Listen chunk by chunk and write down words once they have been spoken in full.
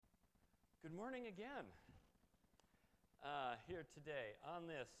Good morning again. Here today on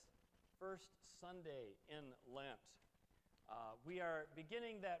this first Sunday in Lent. We are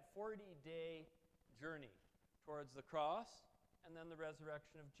beginning that 40-day journey towards the cross and then the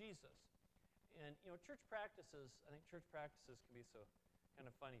resurrection of Jesus. And, church practices can be so kind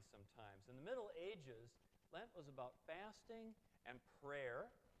of funny sometimes. In the Middle Ages, Lent was about fasting and prayer.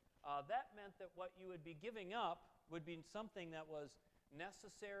 That meant that what you would be giving up would be something that was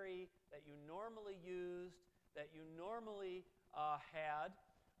necessary, that you normally used, that you normally had,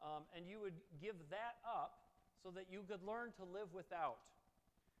 and you would give that up so that you could learn to live without,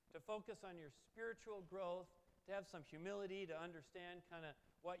 to focus on your spiritual growth, to have some humility, to understand kind of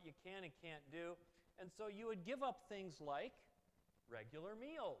what you can and can't do. And so you would give up things like regular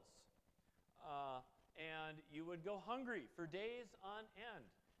meals, and you would go hungry for days on end,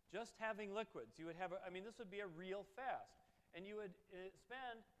 just having liquids. You would have, this would be a real fast. And you would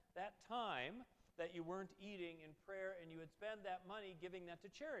spend that time that you weren't eating in prayer, and you would spend that money giving that to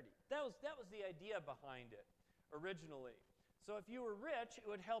charity. That was the idea behind it originally. So if you were rich, it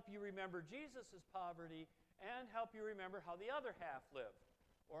would help you remember Jesus' poverty and help you remember how the other half lived.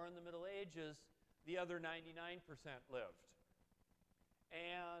 Or in the Middle Ages, the other 99% lived.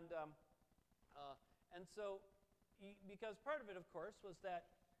 And so, because part of it, of course, was that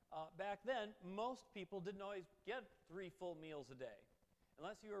back then, most people didn't always get 3 full meals a day.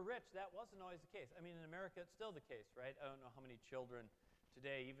 Unless you were rich, that wasn't always the case. In America, it's still the case, right? I don't know how many children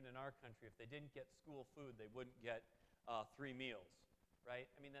today, even in our country, if they didn't get school food, they wouldn't get 3 meals, right?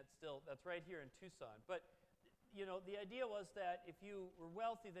 That's right here in Tucson. But, the idea was that if you were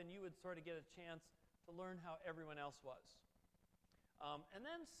wealthy, then you would sort of get a chance to learn how everyone else was. And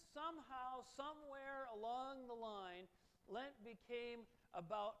then somehow, somewhere along the line, Lent became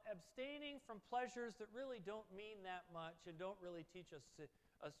about abstaining from pleasures that really don't mean that much and don't really teach us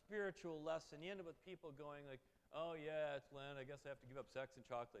a spiritual lesson. You end up with people going like, oh yeah, it's Lent, I guess I have to give up sex and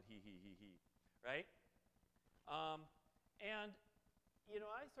chocolate, he, right? And,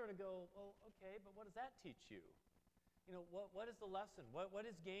 I sort of go, well, okay, but what does that teach you? What is the lesson? What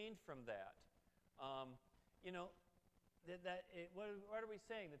is gained from that? What are we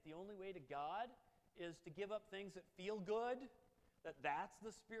saying? That the only way to God is to give up things that feel good? That's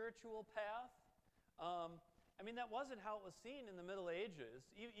the spiritual path? That wasn't how it was seen in the Middle Ages,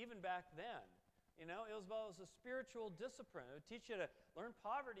 even back then. It was a spiritual discipline. It would teach you to learn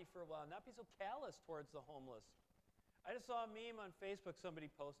poverty for a while, not be so callous towards the homeless. I just saw a meme on Facebook somebody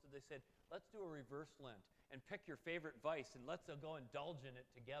posted. They said, let's do a reverse Lent and pick your favorite vice and let's go indulge in it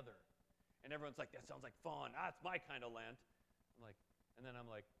together. And everyone's like, that sounds like fun. It's my kind of Lent. And then I'm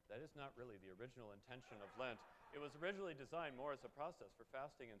like, that is not really the original intention of Lent. It was originally designed more as a process for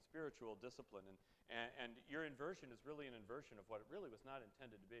fasting and spiritual discipline. And your inversion is really an inversion of what it really was not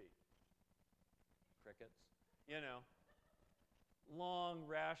intended to be. Crickets. Long,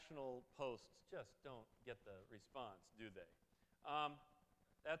 rational posts just don't get the response, do they?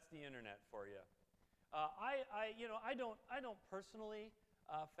 That's the internet for you. I don't personally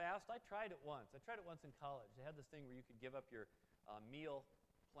fast. I tried it once. I tried it once in college. They had this thing where you could give up your meal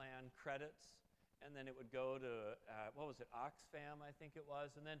plan credits, and then it would go to Oxfam, I think it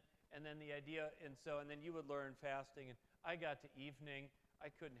was, and then the idea, and then you would learn fasting. And I got to evening,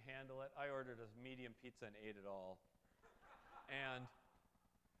 I couldn't handle it. I ordered a medium pizza and ate it all, and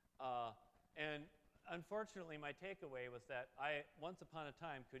unfortunately, my takeaway was that I once upon a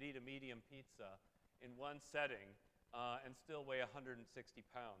time could eat a medium pizza in one setting and still weigh 160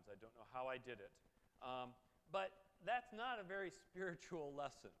 pounds. I don't know how I did it, but that's not a very spiritual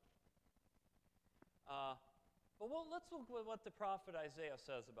lesson. But let's look at what the prophet Isaiah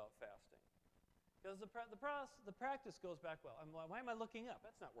says about fasting. Because the practice goes back well. Why am I looking up?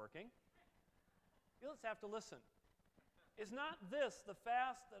 That's not working. You'll just have to listen. Is not this the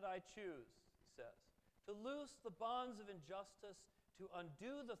fast that I choose, he says, to loose the bonds of injustice, to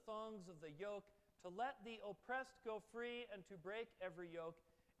undo the thongs of the yoke, to let the oppressed go free, and to break every yoke?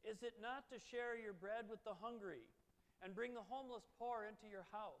 Is it not to share your bread with the hungry, and bring the homeless poor into your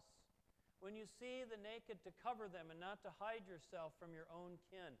house? When you see the naked, to cover them, and not to hide yourself from your own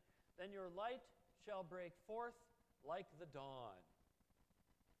kin, then your light shall break forth like the dawn.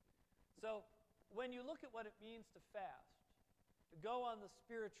 So, when you look at what it means to fast, to go on the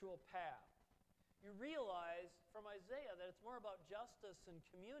spiritual path, you realize from Isaiah that it's more about justice and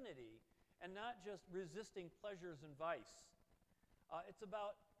community and not just resisting pleasures and vice. It's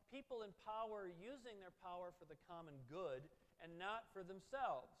about people in power using their power for the common good and not for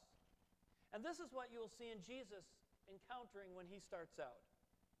themselves. And this is what you will see in Jesus encountering when he starts out.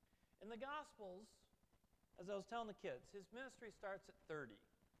 In the Gospels, as I was telling the kids, his ministry starts at 30.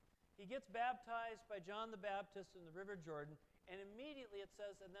 he gets baptized by John the Baptist in the River Jordan, and immediately it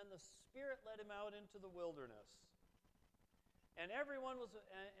says, and then the Spirit led him out into the wilderness. And everyone was,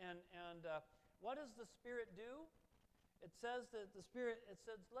 what does the Spirit do? It says that the Spirit, it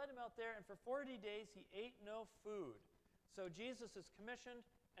says, led him out there, and for 40 days he ate no food. So Jesus is commissioned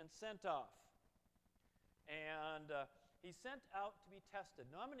and sent off. And he's sent out to be tested.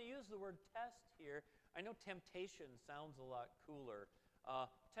 Now I'm going to use the word test here. I know temptation sounds a lot cooler.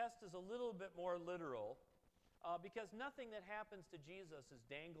 Test is a little bit more literal because nothing that happens to Jesus is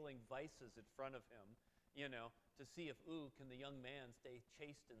dangling vices in front of him, to see if, can the young man stay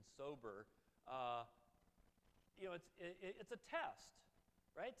chaste and sober? It's a test,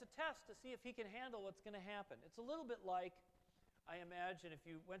 right? It's a test to see if he can handle what's going to happen. It's a little bit like, I imagine, if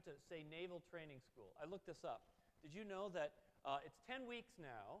you went to, say, naval training school. I looked this up. Did you know that it's 10 weeks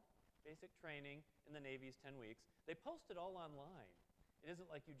now, basic training in the Navy is 10 weeks. They post it all online. It isn't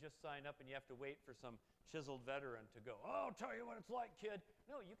like you just sign up and you have to wait for some chiseled veteran to go, I'll tell you what it's like, kid.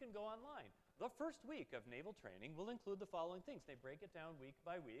 No, you can go online. The first week of naval training will include the following things. They break it down week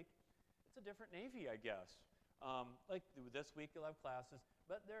by week. It's a different Navy, I guess. Like this week you'll have classes.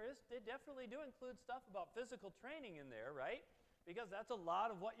 But they definitely do include stuff about physical training in there, right? Because that's a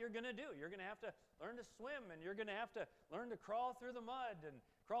lot of what you're going to do. You're going to have to learn to swim, and you're going to have to learn to crawl through the mud, and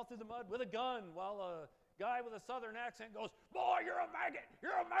crawl through the mud with a gun while a guy with a southern accent goes, boy, you're a maggot!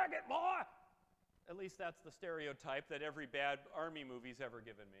 You're a maggot, boy! At least that's the stereotype that every bad Army movie's ever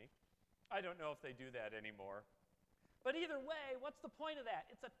given me. I don't know if they do that anymore. But either way, what's the point of that?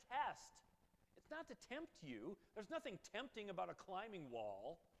 It's a test. It's not to tempt you. There's nothing tempting about a climbing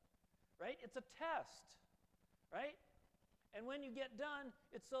wall, right? It's a test, right? And when you get done,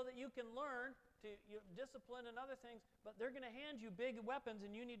 it's so that you can learn to discipline and other things, but they're going to hand you big weapons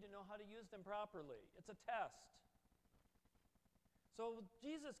and you need to know how to use them properly. It's a test. So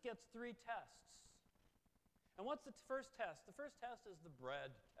Jesus gets 3 tests. And what's the first test? The first test is the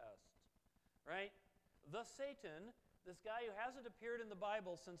bread test, right? The Satan, this guy who hasn't appeared in the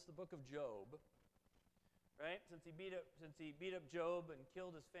Bible since the book of Job, right? Since he beat up Job and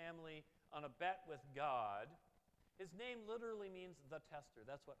killed his family on a bet with God. His name literally means the tester.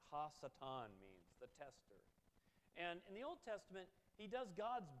 That's what Ha-Satan means, the tester. And in the Old Testament, he does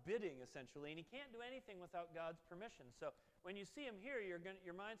God's bidding, essentially, and he can't do anything without God's permission. So when you see him here, your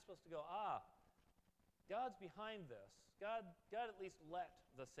mind's supposed to go, God's behind this. God at least let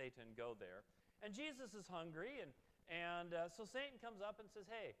the Satan go there. And Jesus is hungry, and so Satan comes up and says,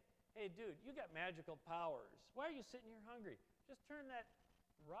 hey, dude, you got magical powers. Why are you sitting here hungry? Just turn that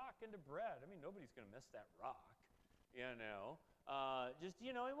rock into bread. I mean, nobody's going to miss that rock. It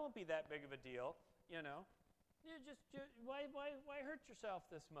won't be that big of a deal, why hurt yourself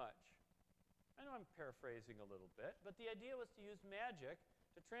this much? I know I'm paraphrasing a little bit, but the idea was to use magic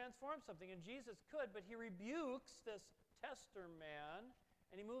to transform something, and Jesus could, but he rebukes this tester man,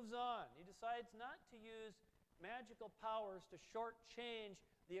 and he moves on. He decides not to use magical powers to shortchange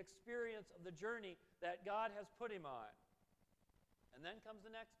the experience of the journey that God has put him on. And then comes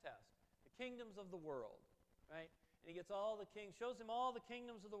the next test, the kingdoms of the world, right? And he gets all the kings, shows him all the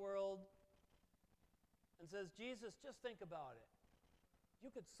kingdoms of the world, and says, Jesus, just think about it. You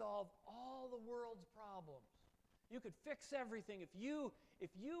could solve all the world's problems. You could fix everything if you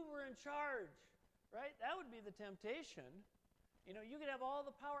were in charge, right? That would be the temptation. You could have all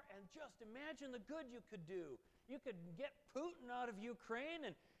the power, and just imagine the good you could do. You could get Putin out of Ukraine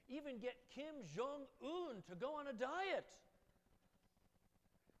and even get Kim Jong-un to go on a diet.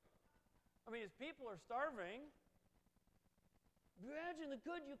 I mean, his people are starving. Imagine the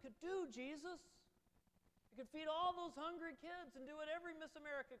good you could do, Jesus. You could feed all those hungry kids and do what every Miss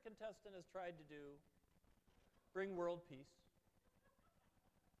America contestant has tried to do. Bring world peace.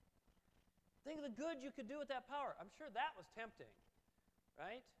 Think of the good you could do with that power. I'm sure that was tempting,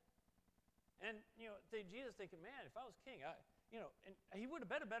 right? And, Jesus thinking, man, if I was king, and he would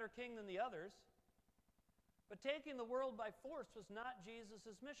have been a better king than the others. But taking the world by force was not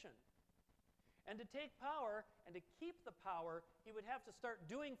Jesus' mission. And to take power and to keep the power, he would have to start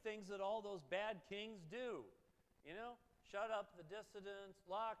doing things that all those bad kings do. Shut up the dissidents,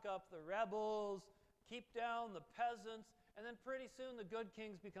 lock up the rebels, keep down the peasants, and then pretty soon the good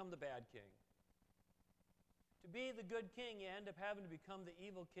kings become the bad king. To be the good king, you end up having to become the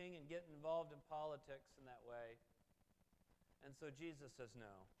evil king and get involved in politics in that way. And so Jesus says,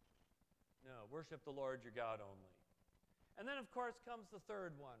 no, worship the Lord your God only. And then, of course, comes the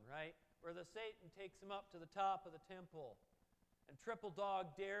third one, right? Where the Satan takes him up to the top of the temple and triple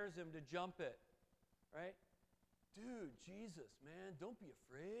dog dares him to jump it, right? Dude, Jesus, man, don't be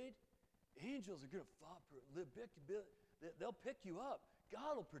afraid. Angels are going to fall. They'll pick you up.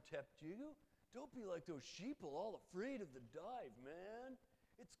 God will protect you. Don't be like those sheeple all afraid of the dive, man.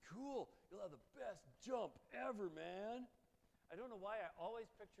 It's cool. You'll have the best jump ever, man. I don't know why I always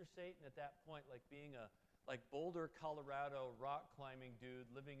picture Satan at that point like being a Boulder, Colorado rock climbing dude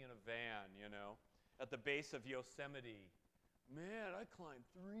living in a van, at the base of Yosemite. Man, I climbed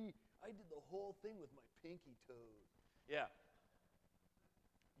 3. I did the whole thing with my pinky toes. Yeah.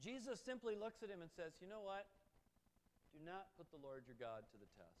 Jesus simply looks at him and says, you know what? Do not put the Lord your God to the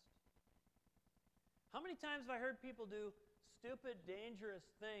test. How many times have I heard people do stupid, dangerous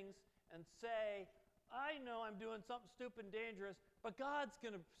things and say, I know I'm doing something stupid and dangerous, but God's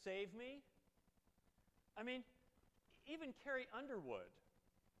going to save me? I mean, even Carrie Underwood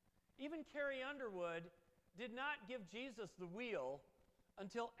did not give Jesus the wheel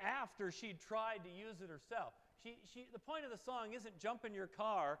until after she'd tried to use it herself. The point of the song isn't jump in your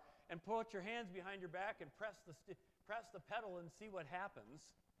car and put your hands behind your back and press the pedal and see what happens.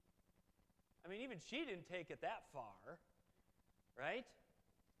 I mean, even she didn't take it that far, right?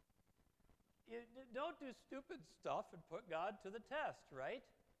 Don't do stupid stuff and put God to the test, right?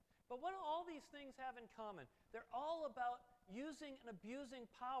 But what do all these things have in common? They're all about using and abusing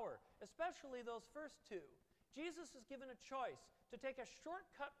power, especially those first two. Jesus is given a choice to take a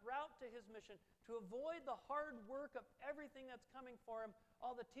shortcut route to his mission, to avoid the hard work of everything that's coming for him,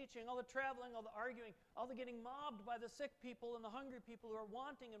 all the teaching, all the traveling, all the arguing, all the getting mobbed by the sick people and the hungry people who are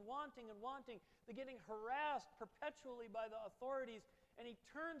wanting and wanting and wanting, the getting harassed perpetually by the authorities, and he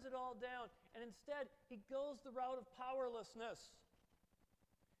turns it all down, and instead he goes the route of powerlessness.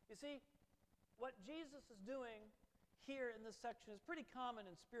 You see, what Jesus is doing here in this section is pretty common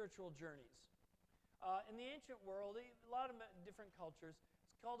in spiritual journeys. In the ancient world, a lot of different cultures,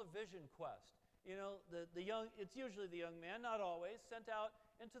 it's called a vision quest. It's usually the young man, not always, sent out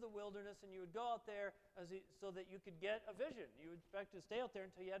into the wilderness, and you would go out there so that you could get a vision. You would expect to stay out there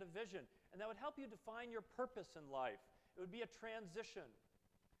until you had a vision, and that would help you define your purpose in life. It would be a transition,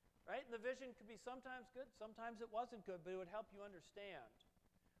 right? And the vision could be sometimes good, sometimes it wasn't good, but it would help you understand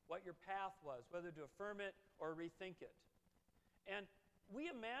what your path was, whether to affirm it or rethink it. And we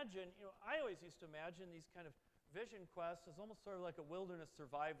imagine, I always used to imagine these kind of vision quests as almost sort of like a wilderness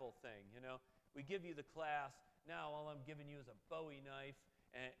survival thing. We give you the class, now all I'm giving you is a Bowie knife,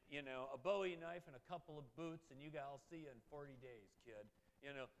 and a Bowie knife and a couple of boots, and I'll see you in 40 days, kid.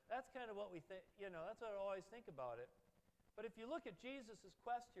 That's kind of what we think, that's what I always think about it. But if you look at Jesus'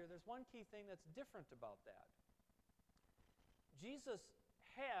 quest here, there's one key thing that's different about that. Jesus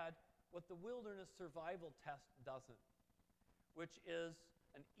had what the wilderness survival test doesn't, which is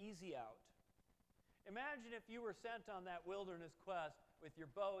an easy out. Imagine if you were sent on that wilderness quest with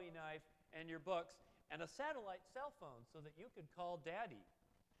your Bowie knife and your books and a satellite cell phone so that you could call Daddy.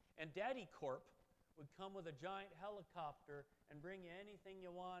 And Daddy Corp would come with a giant helicopter and bring you anything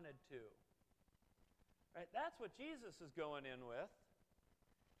you wanted to. Right? That's what Jesus is going in with.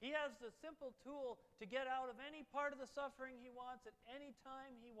 He has the simple tool to get out of any part of the suffering he wants at any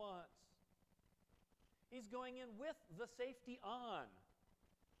time he wants. He's going in with the safety on.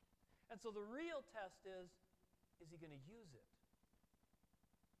 And so the real test is he going to use it?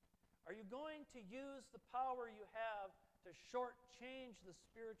 Are you going to use the power you have to shortchange the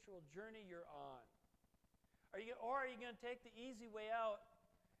spiritual journey you're on? Are you going to take the easy way out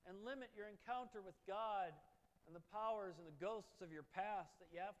and limit your encounter with God and the powers and the ghosts of your past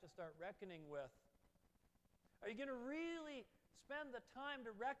that you have to start reckoning with? Are you going to really spend the time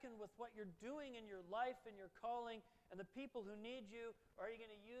to reckon with what you're doing in your life and your calling and the people who need you? Or are you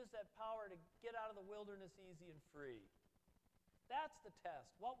going to use that power to get out of the wilderness easy and free? That's the test.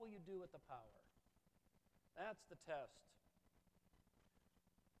 What will you do with the power? That's the test.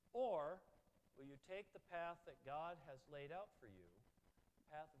 Or will you take the path that God has laid out for you, the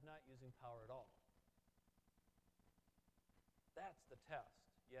path of not using power at all? That's the test.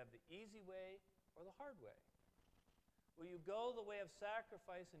 You have the easy way or the hard way. Will you go the way of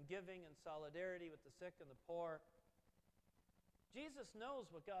sacrifice and giving and solidarity with the sick and the poor? Jesus knows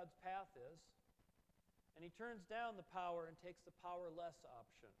what God's path is, and he turns down the power and takes the powerless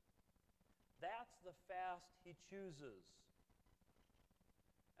option. That's the fast he chooses.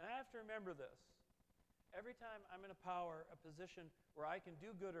 And I have to remember this. Every time I'm in a position where I can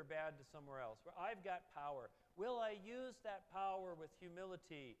do good or bad to somewhere else, where I've got power, will I use that power with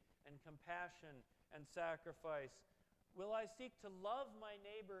humility and compassion and sacrifice? Will I seek to love my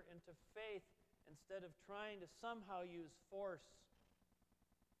neighbor into faith instead of trying to somehow use force?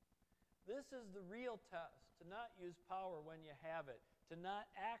 This is the real test, to not use power when you have it, to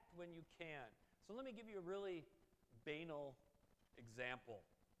not act when you can. So let me give you a really banal example,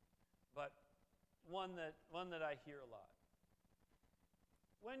 but one that I hear a lot.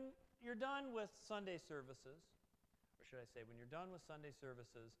 when you're done with Sunday services, or should I say, when you're done with Sunday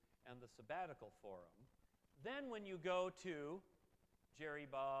services and the sabbatical forum, then when you go to Jerry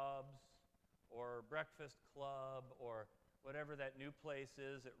Bob's or Breakfast Club or whatever that new place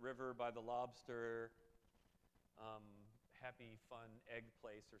is at River by the Lobster, Happy Fun Egg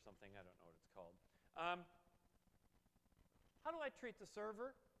Place or something, I don't know what it's called. How do I treat the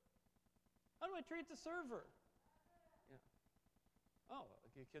server? How do I treat the server? Yeah. Oh,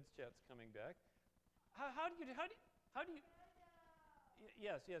 okay, kids chat's coming back. How do you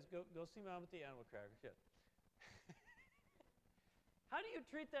yes, go see Mom with the animal crackers. Yes. How do you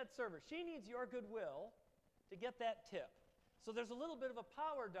treat that server? She needs your goodwill to get that tip. So there's a little bit of a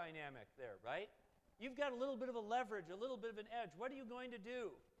power dynamic there, right? You've got a little bit of a leverage, a little bit of an edge. What are you going to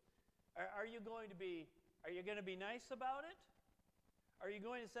do? Are you going to be nice about it? Are you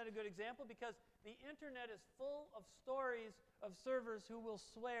going to set a good example? Because the internet is full of stories of servers who will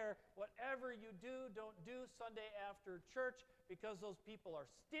swear, whatever you do, don't do Sunday after church, because those people are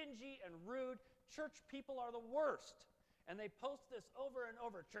stingy and rude. Church people are the worst. And they post this over and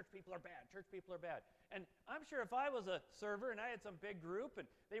over, church people are bad, church people are bad. And I'm sure if I was a server and I had some big group and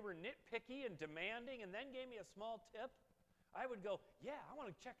they were nitpicky and demanding and then gave me a small tip, I would go, yeah, I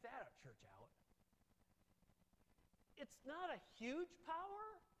want to check that church out. It's not a huge power,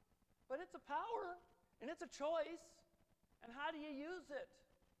 but it's a power, and it's a choice. And how do you use it?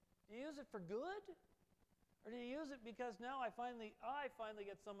 Do you use it for good? Or do you use it because now I finally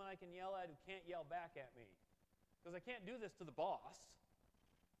get someone I can yell at who can't yell back at me? Because I can't do this to the boss,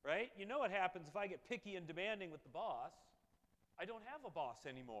 right? You know what happens if I get picky and demanding with the boss. I don't have a boss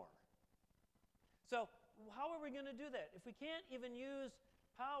anymore. So how are we going to do that? If we can't even use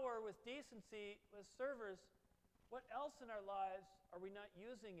power with decency with servers, what else in our lives are we not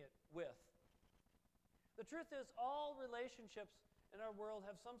using it with? The truth is, all relationships in our world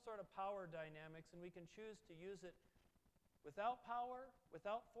have some sort of power dynamics, and we can choose to use it without power,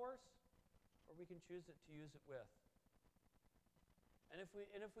 without force, or we can choose to use it with. And if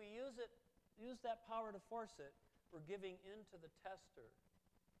we use that power to force it, we're giving in to the tester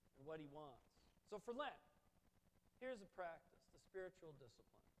and what he wants. So for Lent, here's a practice, the spiritual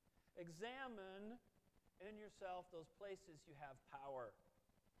discipline. Examine in yourself those places you have power.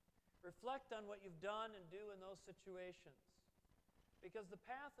 Reflect on what you've done and do in those situations. Because the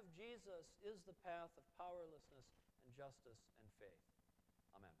path of Jesus is the path of powerlessness and justice and faith.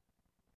 Amen.